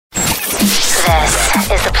This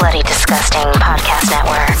is the Bloody Disgusting Podcast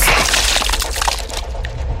Network.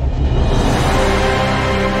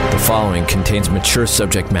 The following contains mature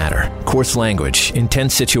subject matter, coarse language,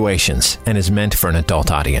 intense situations, and is meant for an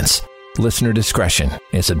adult audience. Listener discretion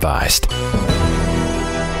is advised.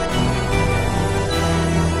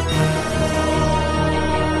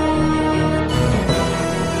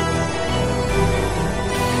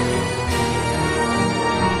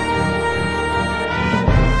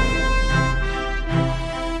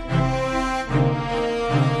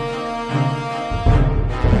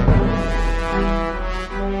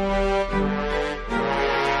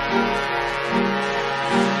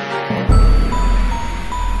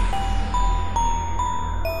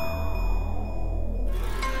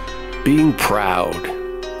 Being proud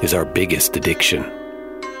is our biggest addiction.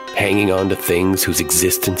 Hanging on to things whose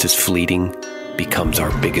existence is fleeting becomes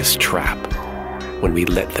our biggest trap when we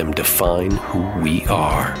let them define who we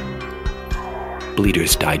are.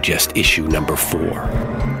 Bleeders Digest issue number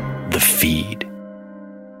 4, The Feed.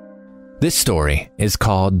 This story is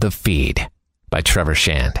called The Feed by Trevor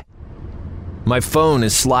Shand. My phone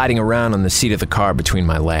is sliding around on the seat of the car between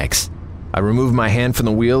my legs. I remove my hand from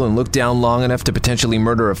the wheel and look down long enough to potentially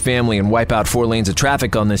murder a family and wipe out 4 lanes of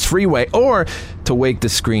traffic on this freeway, or to wake the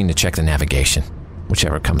screen to check the navigation,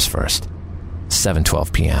 whichever comes first.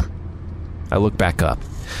 7:12 p.m. I look back up.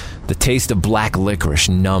 The taste of black licorice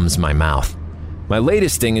numbs my mouth. My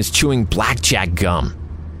latest thing is chewing blackjack gum.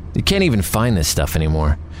 You can't even find this stuff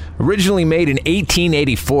anymore. Originally made in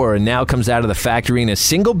 1884 and now comes out of the factory in a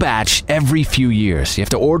single batch every few years. You have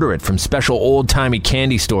to order it from special old-timey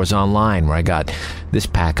candy stores online, where I got this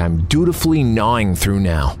pack I'm dutifully gnawing through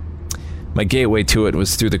now. My gateway to it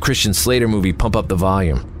was through the Christian Slater movie Pump Up the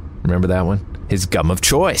Volume. Remember that one? His gum of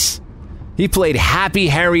choice. He played Happy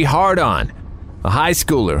Harry Hardon, a high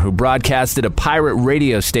schooler who broadcasted a pirate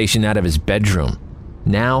radio station out of his bedroom.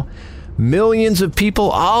 Now, millions of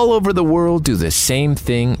people all over the world do the same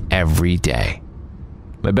thing every day.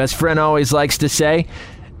 My best friend always likes to say,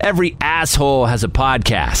 every asshole has a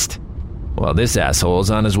podcast. Well, this asshole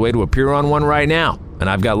is on his way to appear on one right now, and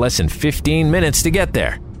I've got less than 15 minutes to get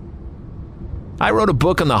there. I wrote a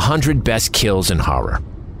book on the 100 best kills in horror.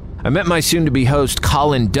 I met my soon-to-be host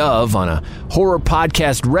Colin Dove on a horror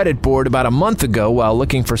podcast Reddit board about a month ago while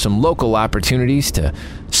looking for some local opportunities to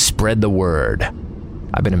spread the word.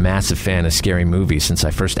 I've been a massive fan of scary movies since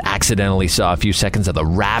I first accidentally saw a few seconds of the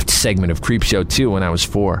Raft segment of Creepshow 2 when I was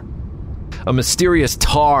 4. A mysterious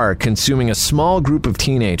tar consuming a small group of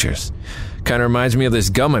teenagers. Kind of reminds me of this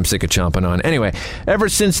gum I'm sick of chomping on. Anyway, ever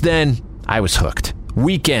since then, I was hooked.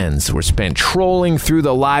 Weekends were spent trolling through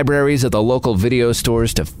the libraries of the local video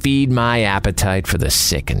stores to feed my appetite for the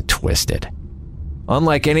sick and twisted.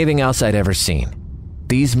 Unlike anything else I'd ever seen,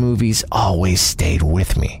 these movies always stayed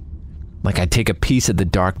with me. Like I'd take a piece of the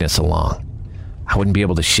darkness along. I wouldn't be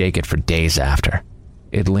able to shake it for days after.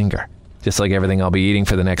 It'd linger. Just like everything I'll be eating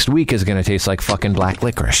for the next week is going to taste like fucking black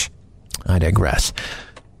licorice. I digress.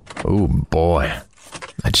 Oh boy.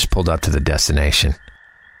 I just pulled up to the destination.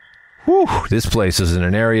 Whew, this place is in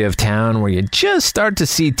an area of town where you just start to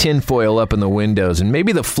see tinfoil up in the windows and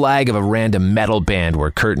maybe the flag of a random metal band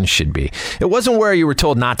where curtains should be. It wasn't where you were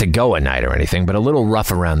told not to go at night or anything, but a little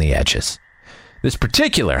rough around the edges. This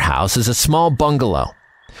particular house is a small bungalow.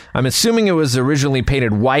 I'm assuming it was originally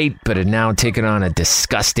painted white, but had now taken on a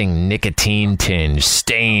disgusting nicotine tinge,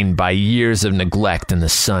 stained by years of neglect and the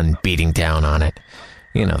sun beating down on it.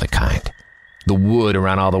 You know the kind. The wood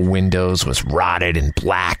around all the windows was rotted and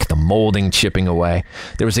black, the molding chipping away.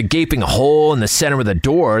 There was a gaping hole in the center of the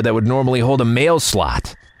door that would normally hold a mail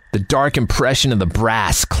slot. The dark impression of the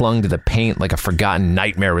brass clung to the paint like a forgotten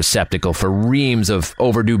nightmare receptacle for reams of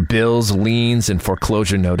overdue bills, liens, and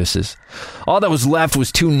foreclosure notices. All that was left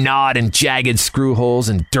was 2 gnawed and jagged screw holes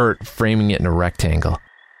and dirt framing it in a rectangle.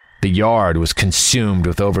 The yard was consumed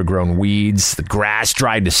with overgrown weeds, the grass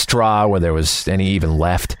dried to straw where there was any even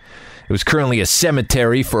left. It was currently a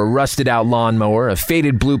cemetery for a rusted-out lawnmower, a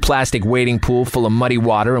faded blue plastic wading pool full of muddy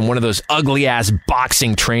water, and one of those ugly-ass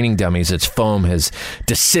boxing training dummies its foam has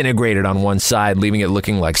disintegrated on one side, leaving it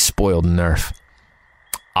looking like spoiled Nerf.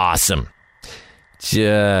 Awesome.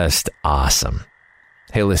 Just awesome.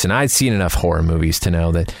 Hey, listen, I'd seen enough horror movies to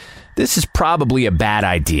know that this is probably a bad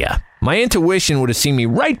idea. My intuition would have seen me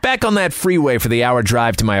right back on that freeway for the hour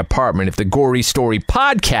drive to my apartment if the Gory Story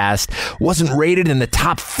podcast wasn't rated in the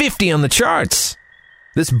top 50 on the charts.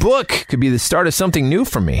 This book could be the start of something new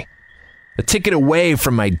for me. A ticket away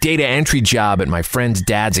from my data entry job at my friend's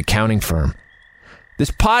dad's accounting firm. This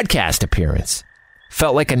podcast appearance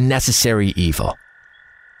felt like a necessary evil.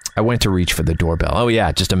 I went to reach for the doorbell. Oh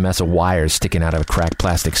yeah, just a mess of wires sticking out of a cracked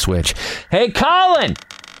plastic switch. "Hey, Colin!"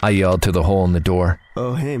 I yelled to the hole in the door.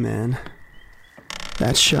 "Oh, hey, man.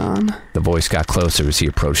 That's Sean?" The voice got closer as he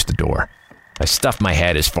approached the door. I stuffed my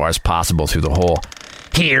head as far as possible through the hole.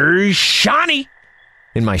 "Here's Shawnee!"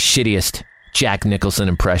 In my shittiest Jack Nicholson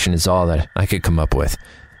impression is all that I could come up with.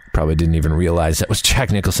 Probably didn't even realize that was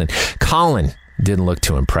Jack Nicholson. Colin didn't look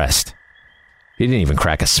too impressed. He didn't even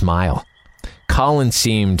crack a smile. Colin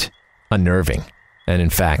seemed unnerving, and in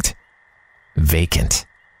fact, vacant.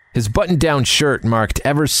 His button-down shirt marked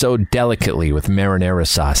ever so delicately with marinara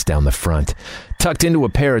sauce down the front, tucked into a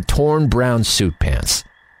pair of torn brown suit pants.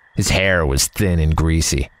 His hair was thin and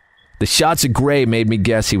greasy. The shots of gray made me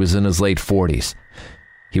guess he was in his late 40s.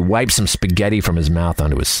 He wiped some spaghetti from his mouth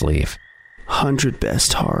onto his sleeve. 100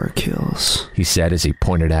 best horror kills, he said as he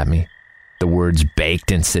pointed at me, the words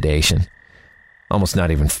baked in sedation, almost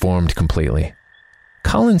not even formed completely.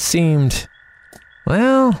 Colin seemed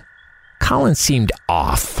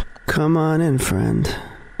off. "Come on in, friend,"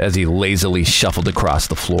 as he lazily shuffled across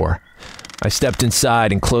the floor. I stepped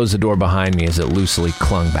inside and closed the door behind me as it loosely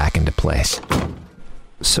clung back into place.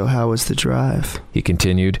 "So how was the drive?" he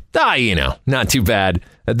continued. Not too bad.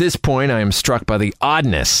 At this point, I am struck by the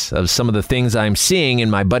oddness of some of the things I'm seeing in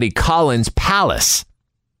my buddy Colin's palace.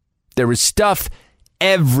 There is stuff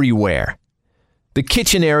everywhere. The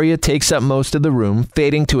kitchen area takes up most of the room,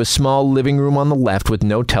 fading to a small living room on the left with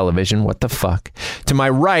no television. What the fuck? To my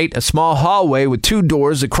right, a small hallway with two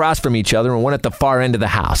doors across from each other and one at the far end of the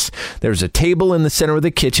house. There's a table in the center of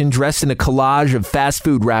the kitchen dressed in a collage of fast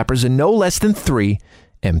food wrappers and no less than 3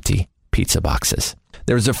 empty pizza boxes.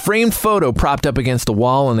 There's a framed photo propped up against the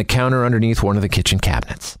wall on the counter underneath one of the kitchen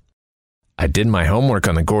cabinets. I did my homework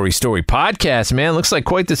on the Gory Story podcast, man. Looks like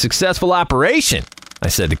quite the successful operation, I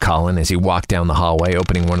said to Colin as he walked down the hallway,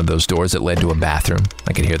 opening one of those doors that led to a bathroom.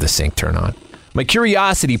 I could hear the sink turn on. My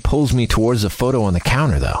curiosity pulls me towards the photo on the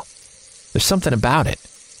counter, though. There's something about it.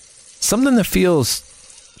 Something that feels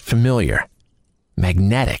familiar.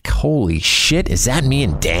 Magnetic. Holy shit, is that me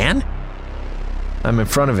and Dan? I'm in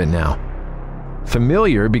front of it now.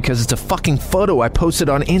 Familiar because it's a fucking photo I posted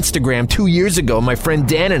on Instagram 2 years ago, my friend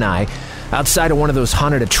Dan and I, outside of one of those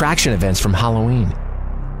haunted attraction events from Halloween.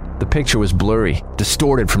 The picture was blurry,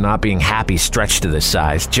 distorted from not being happy stretched to this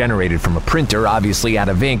size, generated from a printer, obviously out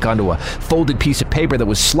of ink, onto a folded piece of paper that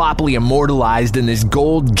was sloppily immortalized in this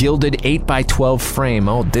gold-gilded 8x12 frame.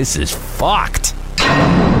 Oh, this is fucked.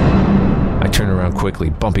 I turned around quickly,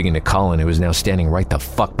 bumping into Colin, who was now standing right the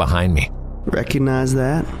fuck behind me. "Recognize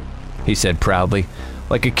that?" he said proudly,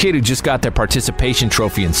 like a kid who just got their participation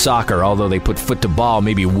trophy in soccer, although they put foot to ball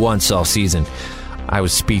maybe once all season. I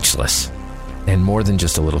was speechless. And more than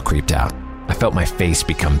just a little creeped out. I felt my face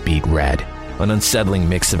become beet red, an unsettling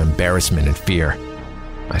mix of embarrassment and fear.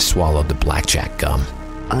 I swallowed the blackjack gum.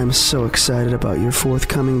 "I'm so excited about your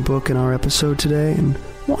forthcoming book in our episode today and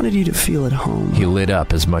wanted you to feel at home." He lit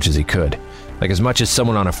up as much as he could, like as much as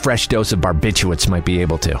someone on a fresh dose of barbiturates might be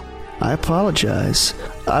able to. "I apologize.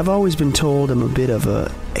 I've always been told I'm a bit of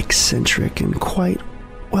a eccentric and quite,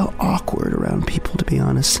 awkward around people, to be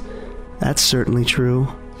honest. That's certainly true."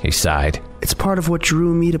 He sighed. "It's part of what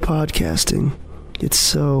drew me to podcasting. It's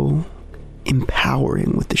so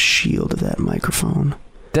empowering with the shield of that microphone."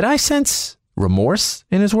 Did I sense remorse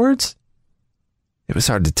in his words? It was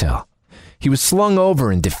hard to tell. He was slung over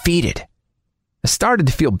and defeated. I started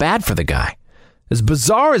to feel bad for the guy. As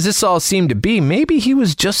bizarre as this all seemed to be, maybe he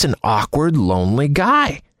was just an awkward, lonely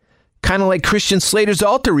guy. Kind of like Christian Slater's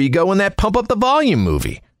alter ego in that Pump Up the Volume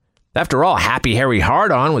movie. After all, Happy Harry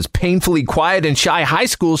Hard-On was painfully quiet and shy high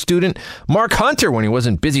school student Mark Hunter when he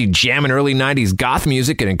wasn't busy jamming early 90s goth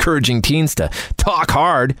music and encouraging teens to talk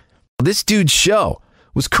hard. This dude's show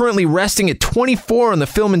was currently resting at 24 on the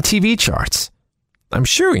film and TV charts. I'm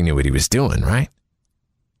sure he knew what he was doing, right?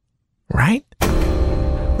 Right?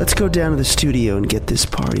 "Let's go down to the studio and get this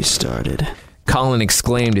party started," Colin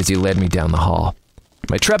exclaimed as he led me down the hall.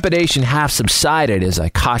 My trepidation half subsided as I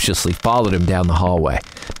cautiously followed him down the hallway.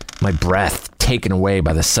 My breath taken away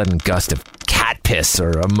by the sudden gust of cat piss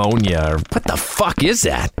or ammonia or what the fuck is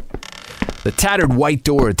that? The tattered white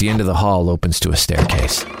door at the end of the hall opens to a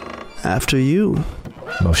staircase. "After you,"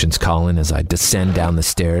 motions Colin as I descend down the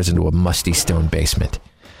stairs into a musty stone basement.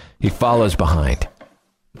 He follows behind.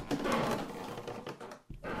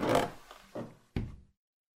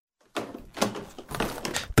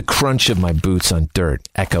 The crunch of my boots on dirt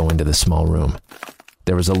echo into the small room.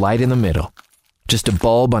 There was a light in the middle, just a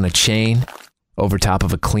bulb on a chain over top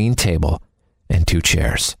of a clean table and 2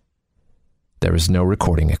 chairs. There was no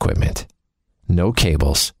recording equipment, no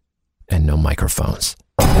cables, and no microphones.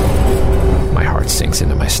 My heart sinks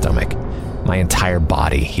into my stomach. My entire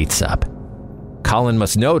body heats up. Colin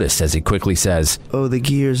must notice as he quickly says, "Oh, the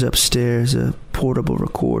gear's upstairs, a portable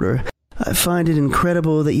recorder. I find it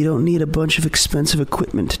incredible that you don't need a bunch of expensive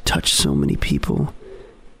equipment to touch so many people.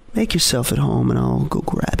 Make yourself at home and I'll go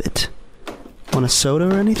grab it. Want a soda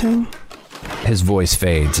or anything?" His voice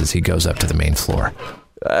fades as he goes up to the main floor.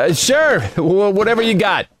 Sure, whatever you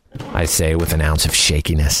got, I say with an ounce of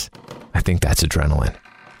shakiness. I think that's adrenaline.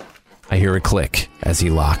 I hear a click as he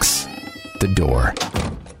locks the door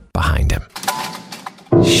behind him.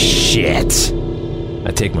 Shit!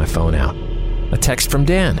 I take my phone out. A text from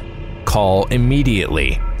Dan. Call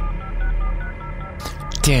immediately.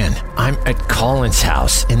 Dan, I'm at Colin's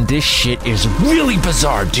house, and this shit is really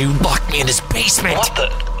bizarre, dude. Locked me in his basement. What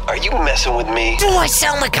the? Are you messing with me? Do I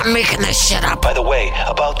sound like I'm making this shit up? By the way,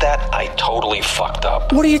 about that, I totally fucked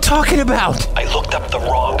up. What are you talking about? I looked up the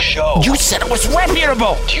wrong show. You said it was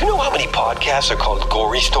reputable. Do you know how many podcasts are called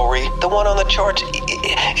Gory Story? The one on the charts,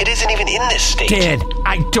 it isn't even in this state. Dan,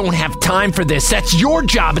 I don't have time for this. That's your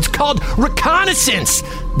job. It's called reconnaissance.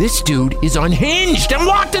 This dude is unhinged. I'm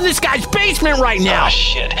locked in this guy's basement right now. Ah,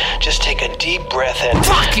 shit. Just take a deep breath and...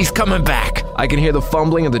 Fuck, he's coming back. I can hear the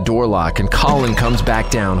fumbling of the door lock, and Colin comes back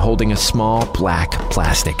down holding a small black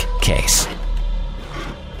plastic case.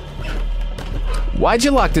 Why'd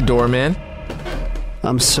you lock the door, man?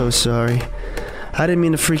 "I'm so sorry. I didn't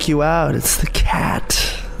mean to freak you out. It's the cat.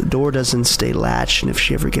 The door doesn't stay latched, and if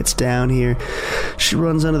she ever gets down here, she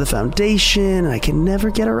runs under the foundation, and I can never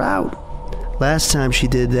get her out. Last time she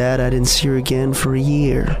did that, I didn't see her again for a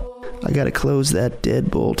year. I gotta close that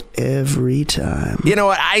deadbolt every time." You know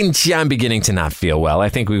what? I'm beginning to not feel well. I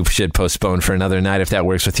think we should postpone for another night if that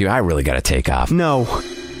works with you. I really gotta take off. No.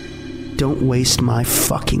 Don't waste my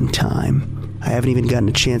fucking time. I haven't even gotten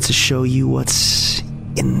a chance to show you what's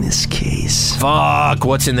in this case. Fuck,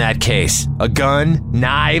 what's in that case? A gun?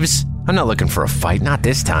 Knives? I'm not looking for a fight, not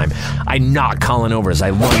this time. I knock Colin over as I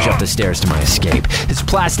lunge up the stairs to my escape, his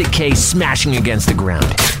plastic case smashing against the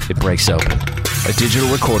ground. It breaks open. A digital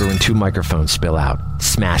recorder and 2 microphones spill out,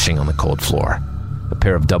 smashing on the cold floor. A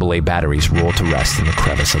pair of AA batteries roll to rest in the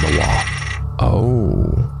crevice of the wall.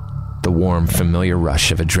 Oh, the warm, familiar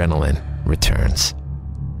rush of adrenaline returns.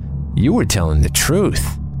 You were telling the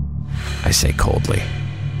truth, I say coldly.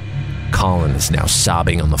 Colin is now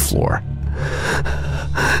sobbing on the floor.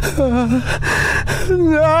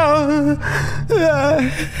 No.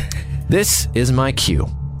 This is my cue.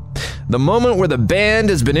 The moment where the band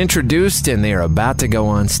has been introduced and they are about to go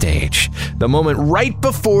on stage. The moment right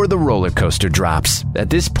before the roller coaster drops. At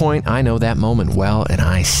this point, I know that moment well and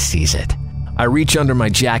I seize it. I reach under my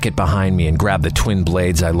jacket behind me and grab the twin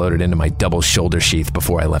blades I loaded into my double shoulder sheath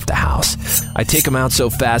before I left the house. I take them out so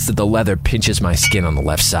fast that the leather pinches my skin on the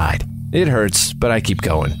left side. It hurts, but I keep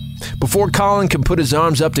going. Before Colin can put his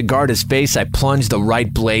arms up to guard his face, I plunge the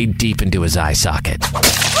right blade deep into his eye socket.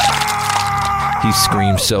 He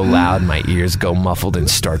screams so loud, my ears go muffled and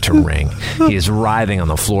start to ring. He is writhing on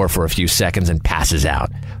the floor for a few seconds and passes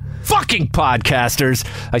out. Fucking podcasters!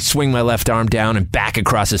 I swing my left arm down and back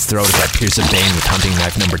across his throat as I pierce a vein with hunting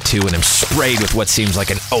knife number 2 and am sprayed with what seems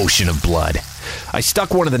like an ocean of blood. I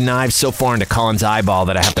stuck one of the knives so far into Colin's eyeball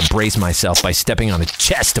that I have to brace myself by stepping on his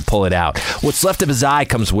chest to pull it out. What's left of his eye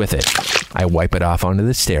comes with it. I wipe it off onto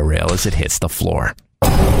the stair rail as it hits the floor.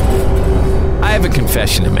 I have a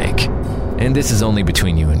confession to make, and this is only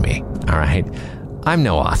between you and me, alright? I'm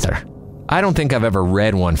no author. I don't think I've ever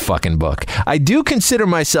read one fucking book. I do consider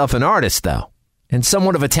myself an artist, though, and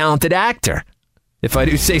somewhat of a talented actor, if I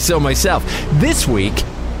do say so myself. This week,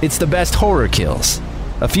 it's the best horror kills.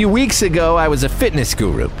 A few weeks ago, I was a fitness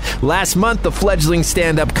guru. Last month, the fledgling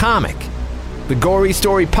stand-up comic. The Gory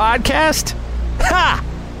Story podcast? Ha!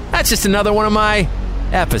 That's just another one of my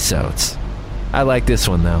episodes. I like this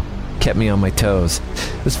one, though. Kept me on my toes.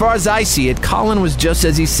 As far as I see it, Colin was just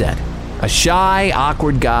as he said. A shy,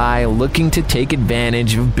 awkward guy looking to take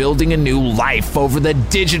advantage of building a new life over the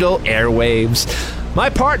digital airwaves.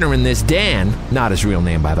 My partner in this, Dan, not his real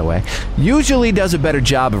name by the way, usually does a better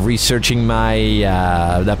job of researching my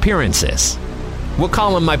appearances. We'll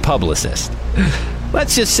call him my publicist.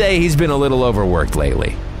 Let's just say he's been a little overworked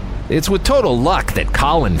lately. It's with total luck that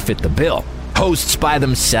Colin fit the bill. Hosts by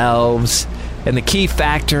themselves, and the key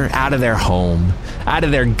factor, out of their home. Out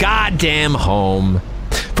of their goddamn home.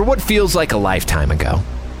 For what feels like a lifetime ago,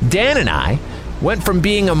 Dan and I went from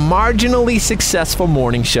being a marginally successful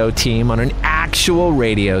morning show team on an actual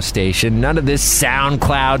radio station, none of this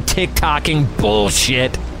SoundCloud, TikToking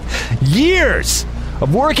bullshit, years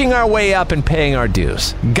of working our way up and paying our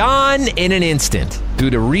dues. Gone in an instant. due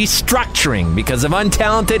to restructuring because of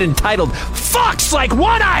untalented, entitled fucks like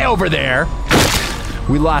One Eye over there,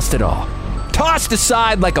 we lost it all. Tossed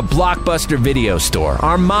aside like a Blockbuster video store.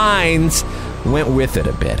 Our minds went with it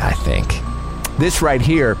a bit, I think. This right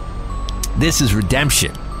here, this is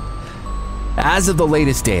redemption. As of the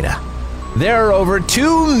latest data, there are over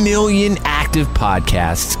 2 million active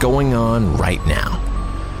podcasts going on right now.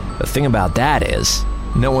 The thing about that is,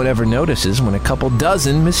 no one ever notices when a couple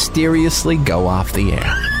dozen mysteriously go off the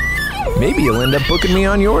air. Maybe you'll end up booking me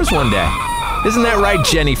on yours one day. Isn't that right,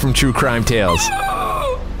 Jenny from True Crime Tales?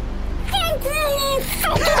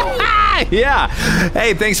 Yeah.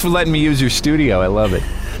 Hey, thanks for letting me use your studio. I love it.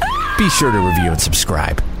 Be sure to review and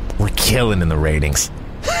subscribe. We're killing in the ratings.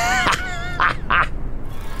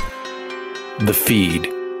 The Feed,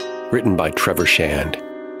 written by Trevor Shand,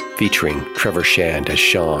 featuring Trevor Shand as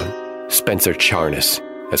Sean, Spencer Charnas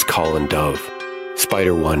as Colin Dove,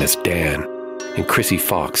 Spider-One as Dan, and Chrissy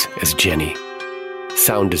Fox as Jenny.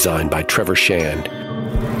 Sound design by Trevor Shand.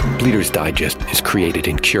 Bleeder's Digest is created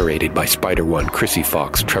and curated by Spider-One, Chrissy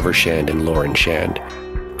Fox, Trevor Shand, and Lauren Shand.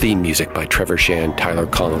 Theme music by Trevor Shand, Tyler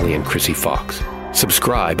Connolly, and Chrissy Fox.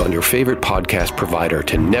 Subscribe on your favorite podcast provider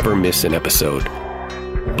to never miss an episode.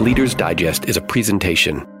 Bleeder's Digest is a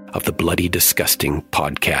presentation of the Bloody Disgusting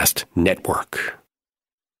Podcast Network.